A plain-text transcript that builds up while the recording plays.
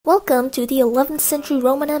Welcome to the 11th century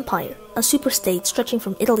Roman Empire, a superstate stretching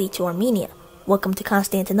from Italy to Armenia. Welcome to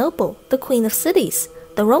Constantinople, the queen of cities.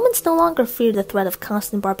 The Romans no longer fear the threat of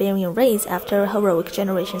constant barbarian raids after a heroic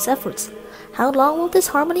generation's efforts. How long will this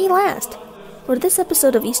harmony last? For this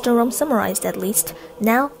episode of Eastern Rome summarized at least,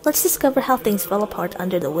 now let's discover how things fell apart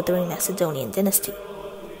under the Withering Macedonian Dynasty.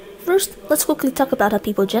 First, let's quickly talk about how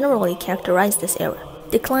people generally characterize this era.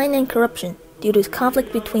 Decline and corruption, due to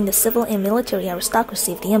conflict between the civil and military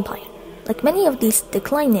aristocracy of the empire. Like many of these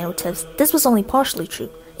decline narratives, this was only partially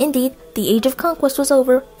true. Indeed, the age of conquest was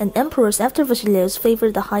over, and emperors after Basileios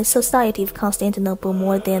favored the high society of Constantinople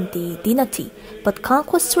more than the dynasty, but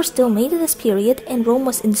conquests were still made in this period, and Rome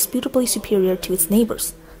was indisputably superior to its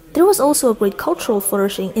neighbors. There was also a great cultural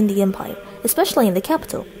flourishing in the empire, especially in the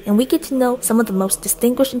capital, and we get to know some of the most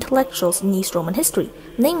distinguished intellectuals in East Roman history,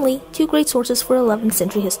 namely two great sources for 11th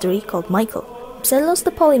century history called Michael, Psellos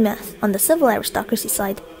the polymath on the civil aristocracy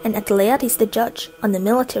side, and Atleiades the judge on the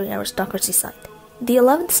military aristocracy side. The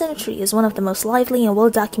 11th century is one of the most lively and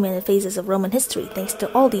well-documented phases of Roman history thanks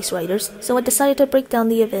to all these writers, so I decided to break down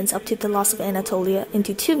the events up to the loss of Anatolia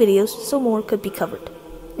into 2 videos so more could be covered.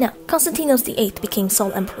 Now, Konstantinos VIII became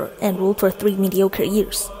sole emperor and ruled for 3 mediocre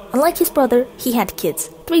years. Unlike his brother, he had kids,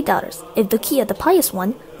 3 daughters, Evdokia the pious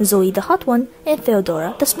one, Zoe the hot one, and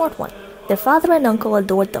Theodora the smart one. Their father and uncle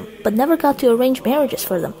adored them, but never got to arrange marriages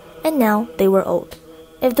for them, and now they were old.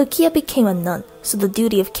 Evdokia became a nun, so the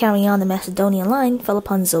duty of carrying on the Macedonian line fell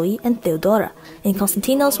upon Zoe and Theodora, and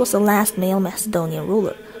Konstantinos was the last male Macedonian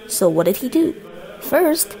ruler. So what did he do?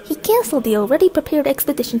 First, he cancelled the already prepared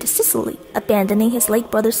expedition to Sicily, abandoning his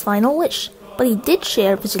late brother's final wish. But he did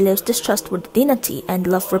share Basileios' distrust for the dynasty and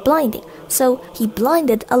love for blinding, so he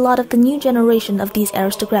blinded a lot of the new generation of these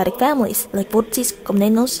aristocratic families, like Vortis,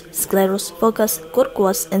 Komnenos, Skleros, Phokas,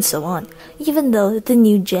 Gorguas, and so on, even though the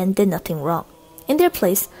new gen did nothing wrong. In their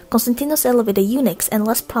place, Konstantinos elevated eunuchs and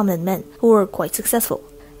less prominent men, who were quite successful.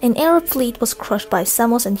 An Arab fleet was crushed by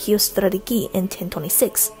Samos and Chios Strategii in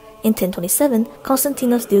 1026. In 1027,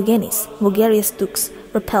 Konstantinos Diogenes, Bulgaria's dukes,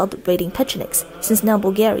 repelled raiding Pechenegs, since now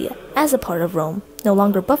Bulgaria, as a part of Rome, no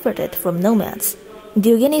longer buffered it from nomads.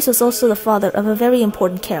 Diogenes was also the father of a very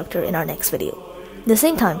important character in our next video. At the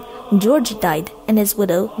same time, George died, and his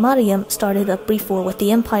widow, Mariam, started a brief war with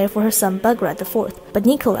the empire for her son Bagrat IV, but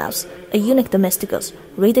Nicolaus, a eunuch domesticus,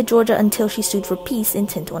 raided Georgia until she sued for peace in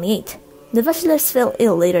 1028. The Basileios fell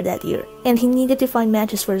ill later that year, and he needed to find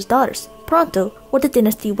matches for his daughters, pronto, or the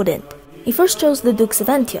dynasty would end. He first chose the dukes of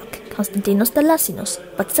Antioch, Konstantinos the Lassinos,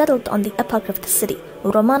 but settled on the eparch of the city,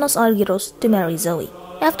 Romanos Argyros, to marry Zoe.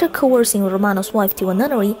 After coercing Romanos' wife to a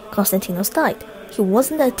nunnery, Konstantinos died. He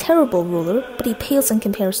wasn't a terrible ruler, but he pales in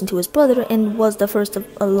comparison to his brother and was the first of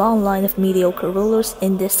a long line of mediocre rulers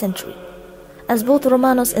in this century. As both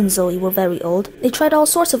Romanos and Zoe were very old, they tried all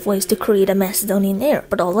sorts of ways to create a Macedonian heir,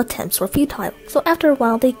 but all attempts were futile, so after a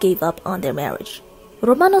while they gave up on their marriage.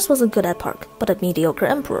 Romanos was a good eparch, but a mediocre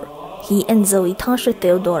emperor. He and Zoe tortured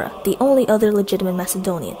Theodora, the only other legitimate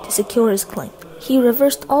Macedonian, to secure his claim. He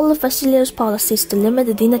reversed all of Basileios' policies to limit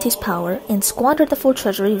the dynasty's power and squandered the full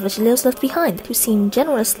treasury Basileios left behind to seem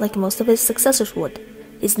generous like most of his successors would.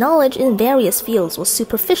 His knowledge in various fields was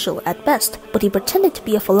superficial at best, but he pretended to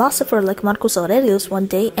be a philosopher like Marcus Aurelius one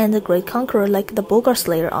day and a great conqueror like the Bulgar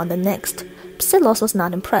Slayer on the next. Psellos was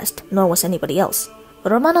not impressed, nor was anybody else.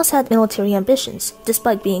 Romanos had military ambitions,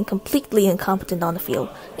 despite being completely incompetent on the field,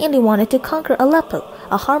 and he wanted to conquer Aleppo,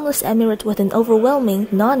 a harmless emirate with an overwhelming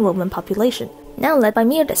non-Roman population, now led by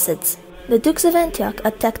Myrtecids. The Dukes of Antioch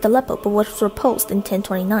attacked Aleppo but was repulsed in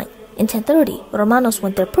 1029. In 1030, Romanos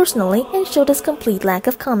went there personally and showed his complete lack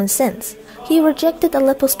of common sense. He rejected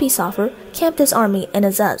Aleppo's peace offer, camped his army in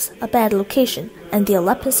Azaz, a bad location, and the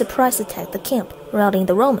Aleppans surprise attacked the camp, routing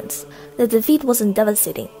the Romans. The defeat wasn't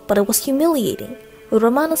devastating, but it was humiliating.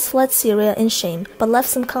 Romanos fled Syria in shame, but left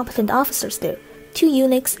some competent officers there, 2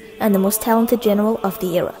 eunuchs and the most talented general of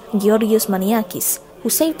the era, Georgios Maniakis, who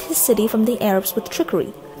saved his city from the Arabs with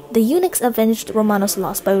trickery. The eunuchs avenged Romanos'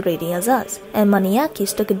 loss by raiding Azaz, and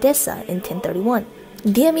Maniakis took Edessa in 1031.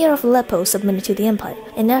 The emir of Aleppo submitted to the empire,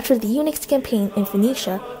 and after the eunuchs' campaign in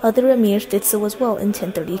Phoenicia, other emirs did so as well in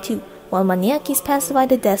 1032, while Maniakis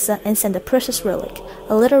pacified Edessa and sent a precious relic,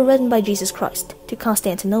 a letter written by Jesus Christ, to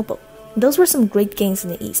Constantinople. Those were some great gains in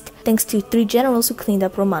the east, thanks to 3 generals who cleaned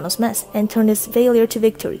up Romanos' mess and turned his failure to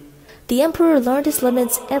victory. The emperor learned his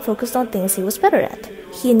limits and focused on things he was better at.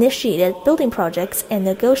 He initiated building projects and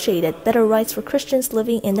negotiated better rights for Christians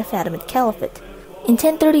living in the Fatimid Caliphate. In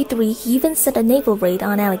 1033, he even sent a naval raid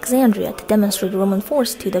on Alexandria to demonstrate Roman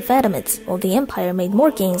force to the Fatimids, while the empire made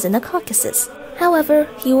more gains in the Caucasus. However,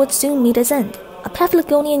 he would soon meet his end. A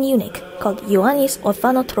Paphlagonian eunuch called Ioannis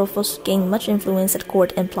Orphanotrophos gained much influence at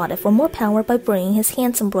court and plotted for more power by bringing his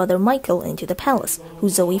handsome brother Michael into the palace, who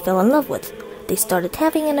Zoe fell in love with. They started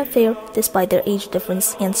having an affair despite their age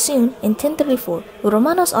difference, and soon, in 1034,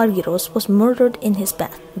 Romanos Argyros was murdered in his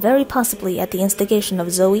bath, very possibly at the instigation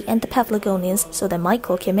of Zoe and the Paphlagonians so that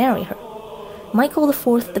Michael can marry her. Michael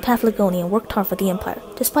IV, the Paphlagonian, worked hard for the empire,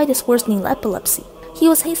 despite his worsening epilepsy. He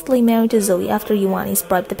was hastily married to Zoe after Ioannis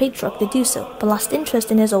bribed the patriarch to do so, but lost interest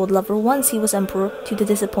in his old lover once he was emperor to the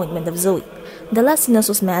disappointment of Zoe. Delassinos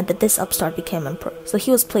was mad that this upstart became emperor, so he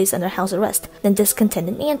was placed under house arrest. Then discontent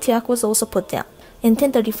in Antioch was also put down. In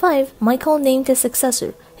 1035, Michael named his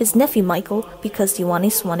successor, his nephew Michael, because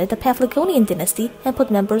Ioannis wanted the Paphlagonian dynasty and put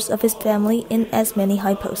members of his family in as many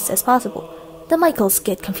high posts as possible. The Michaels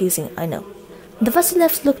get confusing, I know. The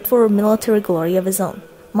Vasilevs looked for military glory of his own.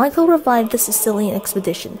 Michael revived the Sicilian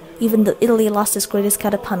expedition, even though Italy lost its greatest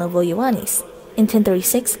Catapano Ioannis. In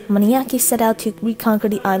 1036, Maniakis set out to reconquer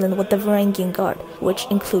the island with the Varangian Guard, which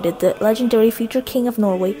included the legendary future king of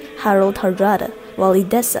Norway, Harald Hardrada, while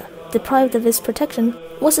Edessa, deprived of his protection,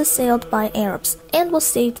 was assailed by Arabs and was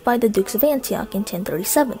saved by the Dukes of Antioch in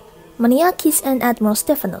 1037. Maniakis and Admiral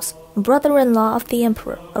Stephanos, brother-in-law of the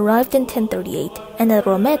emperor, arrived in 1038, and at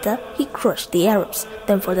Rometa he crushed the Arabs.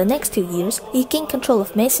 Then for the next 2 years, he gained control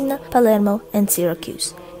of Messina, Palermo, and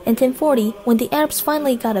Syracuse. In 1040, when the Arabs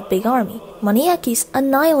finally got a big army, Maniakis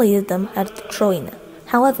annihilated them at Troina.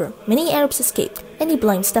 However, many Arabs escaped, and he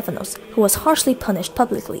blamed Stephanos, who was harshly punished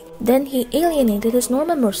publicly. Then he alienated his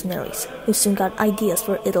Norman mercenaries, who soon got ideas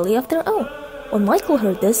for Italy of their own. When Michael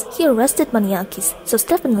heard this, he arrested Maniakis, so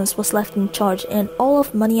Stephanos was left in charge and all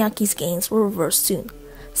of Maniakis' gains were reversed soon.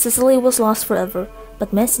 Sicily was lost forever,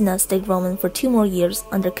 but Messina stayed Roman for 2 more years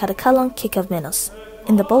under Katakalon Kikavmenos.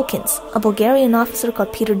 In the Balkans, a Bulgarian officer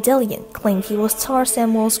called Peter Delian claimed he was Tsar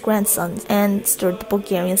Samuel's grandson and stirred the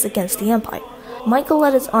Bulgarians against the empire. Michael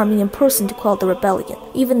led his army in person to quell the rebellion,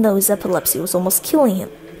 even though his epilepsy was almost killing him.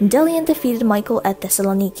 Delian defeated Michael at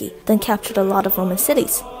Thessaloniki, then captured a lot of Roman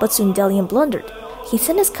cities, but soon Delian blundered. He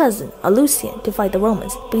sent his cousin, Alucian, to fight the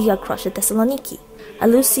Romans, but he got crushed at Thessaloniki.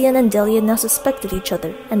 Alucian and Delian now suspected each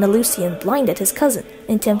other, and Alucian blinded his cousin.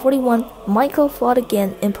 In 1041, Michael fought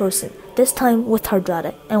again in person, this time with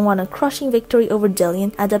Hardrada, and won a crushing victory over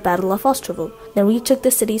Delian at the Battle of Ostrovo, then retook the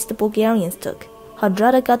cities the Bulgarians took.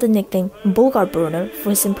 Hardrada got the nickname Bulgar Burner for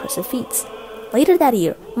his impressive feats. Later that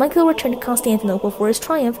year, Michael returned to Constantinople for his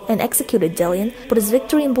triumph and executed Delian, but his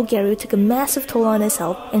victory in Bulgaria took a massive toll on his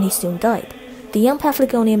health and he soon died. The young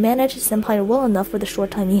Paphlagonian managed his empire well enough for the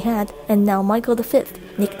short time he had, and now Michael V,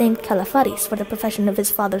 nicknamed Kalaphates for the profession of his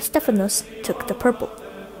father Stephanos, took the purple.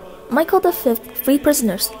 Michael V freed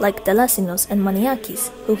prisoners like Delassinos and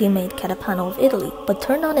Maniakis, who he made Catapano of Italy, but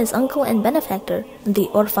turned on his uncle and benefactor, the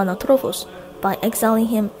Orphanotrophos, by exiling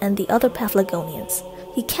him and the other Paphlagonians.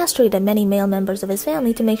 He castrated many male members of his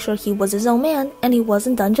family to make sure he was his own man, and he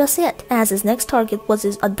wasn't done just yet, as his next target was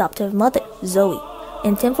his adoptive mother, Zoe.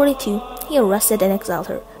 In 1042, he arrested and exiled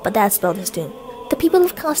her, but that spelled his doom. The people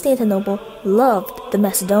of Constantinople loved the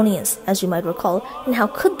Macedonians, as you might recall, and how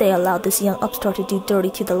could they allow this young upstart to do dirty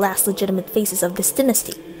to the last legitimate faces of this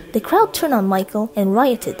dynasty? The crowd turned on Michael and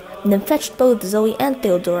rioted, and then fetched both Zoe and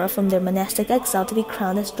Theodora from their monastic exile to be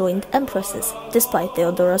crowned as joint empresses, despite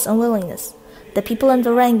Theodora's unwillingness. The people and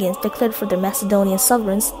Varangians declared for their Macedonian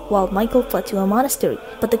sovereigns, while Michael fled to a monastery,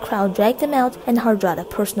 but the crowd dragged him out and Hardrada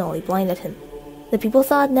personally blinded him. The people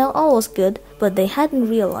thought now all was good, but they hadn't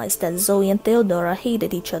realized that Zoe and Theodora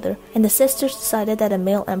hated each other, and the sisters decided that a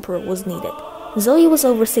male emperor was needed. Zoe was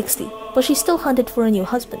over 60, but she still hunted for a new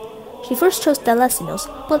husband. She first chose Delassinos,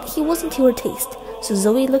 but he wasn't to her taste, so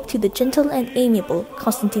Zoe looked to the gentle and amiable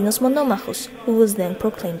Konstantinos Monomachos, who was then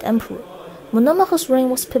proclaimed emperor. Monomachos' reign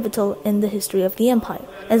was pivotal in the history of the empire,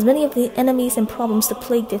 as many of the enemies and problems that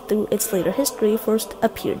plagued it through its later history first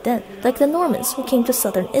appeared then, like the Normans who came to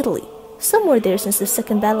southern Italy. Some were there since the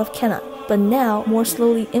Second Battle of Cannae, but now more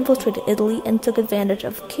slowly infiltrated Italy and took advantage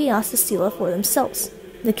of chaos to steal it for themselves.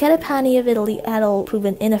 The Catapani of Italy had all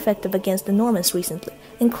proven ineffective against the Normans recently,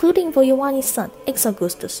 including Ioannis' son, X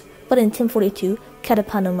Augustus, but in 1042,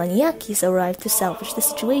 Catapano Maniakis arrived to salvage the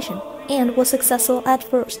situation, and was successful at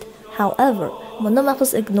first. However,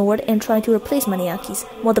 Monomachos ignored and tried to replace Maniakis,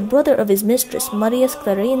 while the brother of his mistress, Marius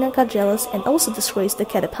Clarina, got jealous and also disgraced the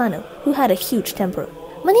Catapano, who had a huge temper.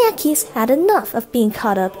 Maniakis had enough of being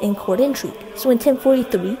caught up in court intrigue, so in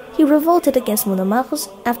 1043 he revolted against Monomachos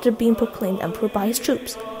after being proclaimed emperor by his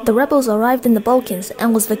troops. The rebels arrived in the Balkans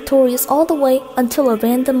and was victorious all the way until a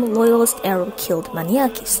random loyalist Arab killed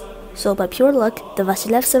Maniakis. So by pure luck, the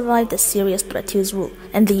Vasilevs survived a serious threat to his rule,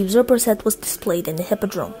 and the usurper's head was displayed in the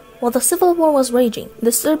hippodrome. While the civil war was raging,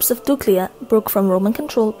 the Serbs of Duklja broke from Roman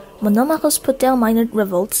control, Monomachos put down minor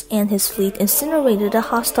revolts, and his fleet incinerated a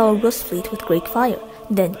hostile Rus fleet with great fire.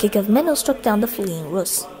 Then Kikavmeno struck down the fleeing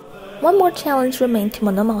Rus. One more challenge remained to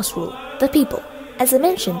Monomachos' rule: the people. As I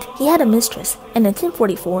mentioned, he had a mistress, and in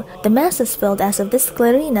 1044, the masses felt as if this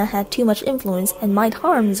Sklerina had too much influence and might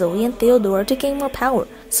harm Zoe and Theodora to gain more power,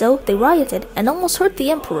 so they rioted and almost hurt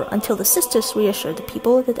the emperor until the sisters reassured the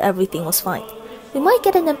people that everything was fine. We might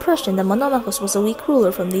get an impression that Monomachos was a weak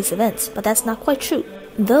ruler from these events, but that's not quite true.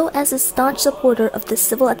 Though as a staunch supporter of the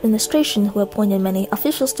civil administration who appointed many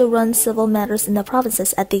officials to run civil matters in the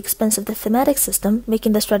provinces at the expense of the thematic system,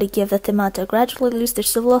 making the strategy of the themata gradually lose their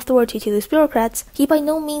civil authority to these bureaucrats, he by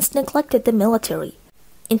no means neglected the military.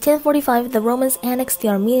 In 1045, the Romans annexed the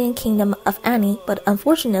Armenian kingdom of Ani, but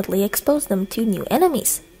unfortunately exposed them to new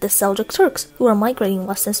enemies, the Seljuk Turks, who were migrating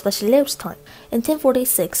west since Basileios' time. In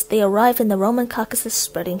 1046, they arrived in the Roman Caucasus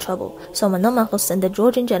spreading trouble, so Monomachos sent the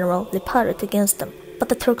Georgian general Liparit against them. But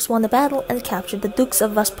the Turks won the battle and captured the Dukes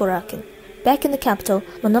of Vaspurakin. Back in the capital,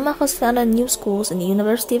 Monomachos founded new schools in the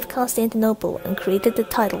University of Constantinople and created the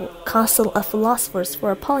title Council of Philosophers for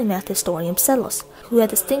a polymath historian Psellos, who had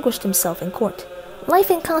distinguished himself in court.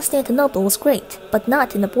 Life in Constantinople was great, but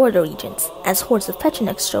not in the border regions, as hordes of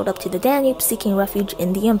Pechenegs showed up to the Danube seeking refuge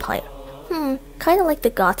in the empire. Kinda like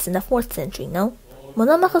the Goths in the 4th century, no?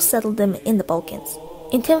 Monomachos settled them in the Balkans.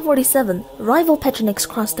 In 1047, rival Pechenegs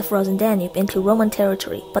crossed the frozen Danube into Roman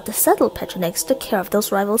territory, but the settled Pechenegs took care of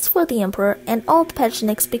those rivals for the emperor, and all the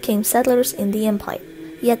Pechenegs became settlers in the empire.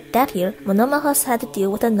 Yet that year, Monomachos had to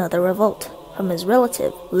deal with another revolt, from his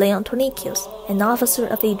relative, Leon Tornikios, an officer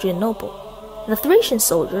of Adrianople. The Thracian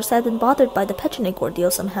soldiers had been bothered by the Pecheneg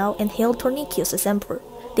ordeal somehow and hailed Tornikios as emperor.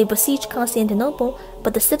 They besieged Constantinople,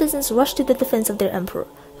 but the citizens rushed to the defense of their emperor,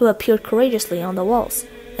 who appeared courageously on the walls,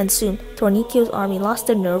 and soon Tornikios' army lost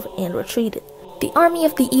their nerve and retreated. The army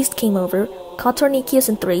of the east came over, caught Tornikios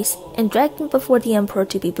in Thrace, and dragged him before the emperor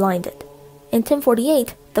to be blinded. In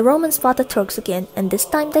 1048, the Romans fought the Turks again, and this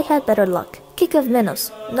time they had better luck.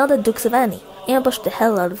 Kikavmenos, now the Dukes of Ani, ambushed the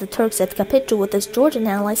hell out of the Turks at Kapitru with his Georgian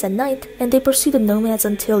allies at night, and they pursued the nomads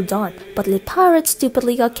until dawn. But Liparit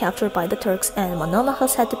stupidly got captured by the Turks, and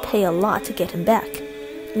Monomachos had to pay a lot to get him back.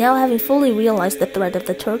 Now having fully realized the threat of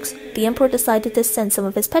the Turks, the emperor decided to send some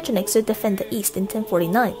of his Pechenegs to defend the east in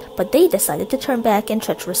 1049, but they decided to turn back and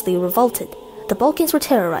treacherously revolted. The Balkans were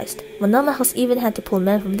terrorized. Monomachos even had to pull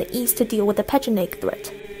men from the east to deal with the Pecheneg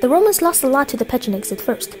threat. The Romans lost a lot to the Pechenegs at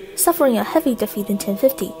first, suffering a heavy defeat in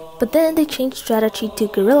 1050, but then they changed strategy to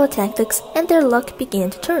guerrilla tactics and their luck began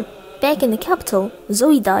to turn. Back in the capital,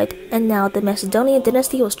 Zoe died, and now the Macedonian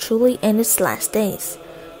Dynasty was truly in its last days.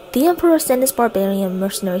 The emperor sent his barbarian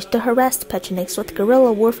mercenaries to harass the Pechenegs with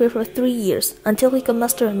guerrilla warfare for 3 years, until he could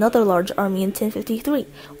muster another large army in 1053,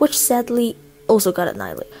 which sadly also got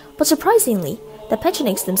annihilated. But surprisingly, the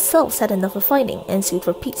Pechenegs themselves had enough of fighting and sued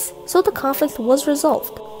for peace, so the conflict was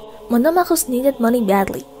resolved. Monomachos needed money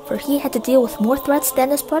badly, for he had to deal with more threats than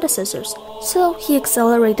his predecessors, so he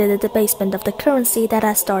accelerated the debasement of the currency that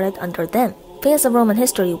had started under them. Fans of Roman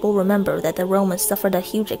history will remember that the Romans suffered a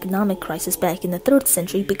huge economic crisis back in the 3rd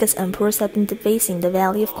century because emperors had been debasing the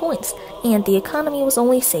value of coins, and the economy was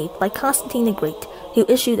only saved by Constantine the Great, who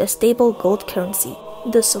issued a stable gold currency,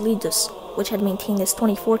 the solidus, which had maintained its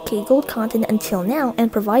 24K gold content until now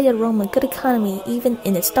and provided Rome a good economy even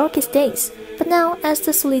in its darkest days. But now, as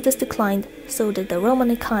the solidus declined, so did the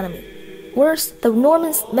Roman economy. Worse, the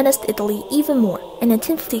Normans menaced Italy even more, and in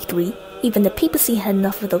 1053, even the papacy had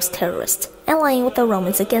enough of those terrorists, allying with the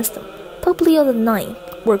Romans against them. Pope Leo IX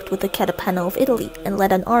worked with the Catapano of Italy and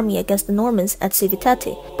led an army against the Normans at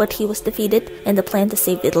Civitate, but he was defeated and the plan to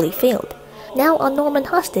save Italy failed. Now a Norman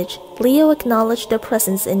hostage, Leo acknowledged their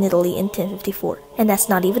presence in Italy in 1054, and that's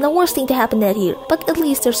not even the worst thing to happen that year, but at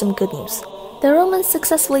least there's some good news. The Romans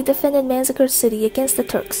successfully defended massacred city against the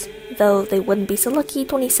Turks, though they wouldn't be so lucky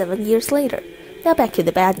 27 years later. Now back to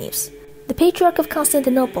the bad news. The Patriarch of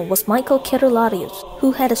Constantinople was Michael Keroularios,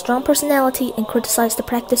 who had a strong personality and criticized the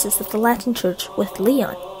practices of the Latin Church with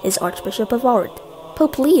Leon, his Archbishop of Ard.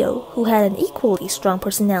 Pope Leo, who had an equally strong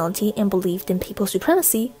personality and believed in papal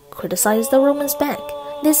supremacy, criticized the Romans back.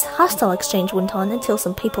 This hostile exchange went on until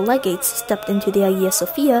some papal legates stepped into the Hagia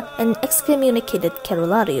Sophia and excommunicated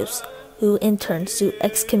Keroularios, who in turn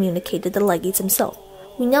excommunicated the legates himself.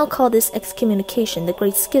 We now call this excommunication the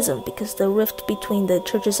Great Schism because the rift between the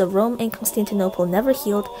churches of Rome and Constantinople never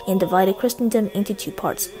healed and divided Christendom into 2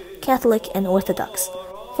 parts, Catholic and Orthodox.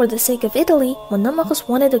 For the sake of Italy, Monomachos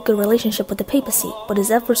wanted a good relationship with the papacy, but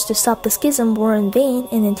his efforts to stop the schism were in vain,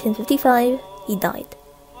 and in 1055, he died.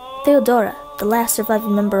 Theodora, the last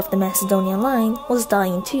surviving member of the Macedonian line, was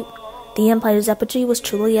dying too. The empire's apogee was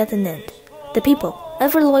truly at an end. The people,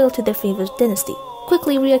 ever loyal to their favorite dynasty,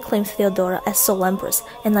 quickly reacclaimed Theodora as sole empress,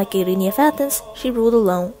 and like Irene of Athens, she ruled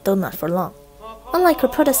alone, though not for long. Unlike her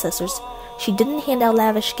predecessors, she didn't hand out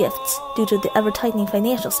lavish gifts due to the ever-tightening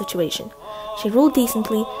financial situation. She ruled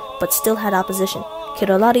decently, but still had opposition.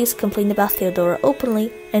 Keroulates complained about Theodora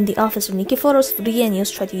openly, and the officer Nikephoros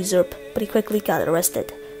Vrieneos tried to usurp, but he quickly got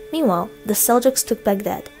arrested. Meanwhile, the Seljuks took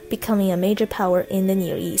Baghdad, becoming a major power in the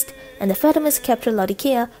Near East, and the Fatimids captured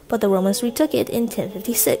Laodicea, but the Romans retook it in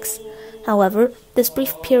 1056. However, this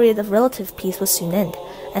brief period of relative peace would soon end,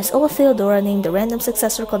 as old Theodora named a random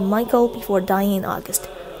successor called Michael before dying in August,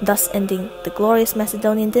 thus ending the glorious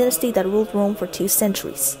Macedonian dynasty that ruled Rome for 2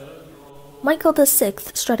 centuries. Michael VI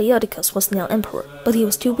Stratioticus was now emperor, but he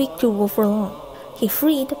was too weak to rule for long. He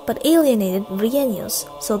freed but alienated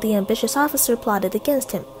Vrieneos, so the ambitious officer plotted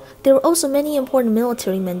against him. There were also many important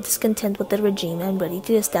military men discontent with the regime and ready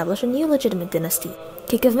to establish a new legitimate dynasty.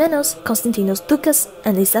 Kekavmenos, Konstantinos Doukas,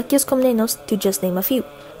 and Isakios Komnenos, to just name a few.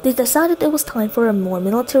 They decided it was time for a more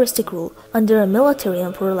militaristic rule under a military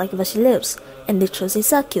emperor like Basileios, and they chose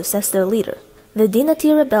Isakios as their leader. The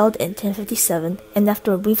Dinati rebelled in 1057, and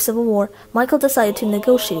after a brief civil war, Michael decided to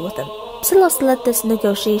negotiate with them. Psilos led this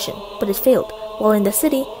negotiation, but it failed. While in the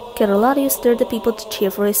city, Keroulates stirred the people to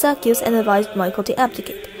cheer for Isakios and advised Michael to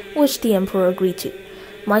abdicate, which the emperor agreed to.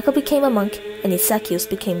 Michael became a monk, and Isakios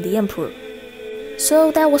became the emperor.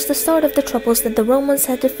 So that was the start of the troubles that the Romans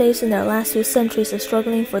had to face in their last few centuries of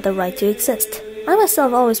struggling for the right to exist. I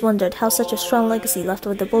myself always wondered how such a strong legacy left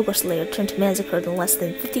with the Bulgar Slayer turned to massacred in less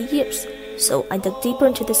than 50 years. So I dug deeper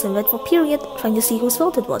into this eventful period, trying to see whose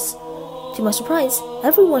fault it was. To my surprise,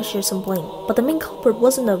 everyone shared some blame, but the main culprit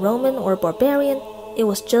wasn't a Roman or a barbarian, it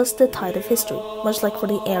was just the tide of history, much like for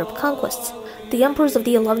the Arab conquests. The emperors of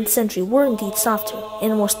the 11th century were indeed softer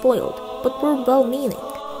and more spoiled, but were well-meaning.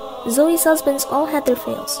 Zoe's husbands all had their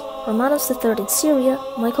fails. Romanos III in Syria,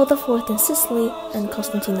 Michael IV in Sicily, and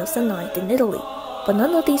Konstantinos IX in Italy. But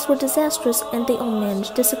none of these were disastrous, and they all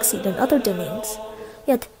managed to succeed in other domains.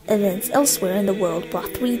 Yet, events elsewhere in the world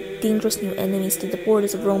brought 3 dangerous new enemies to the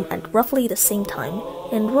borders of Rome at roughly the same time,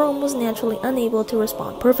 and Rome was naturally unable to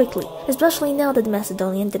respond perfectly, especially now that the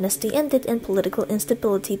Macedonian dynasty ended and political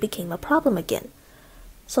instability became a problem again.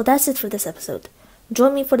 So that's it for this episode.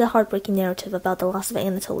 Join me for the heartbreaking narrative about the loss of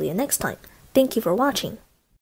Anatolia next time. Thank you for watching.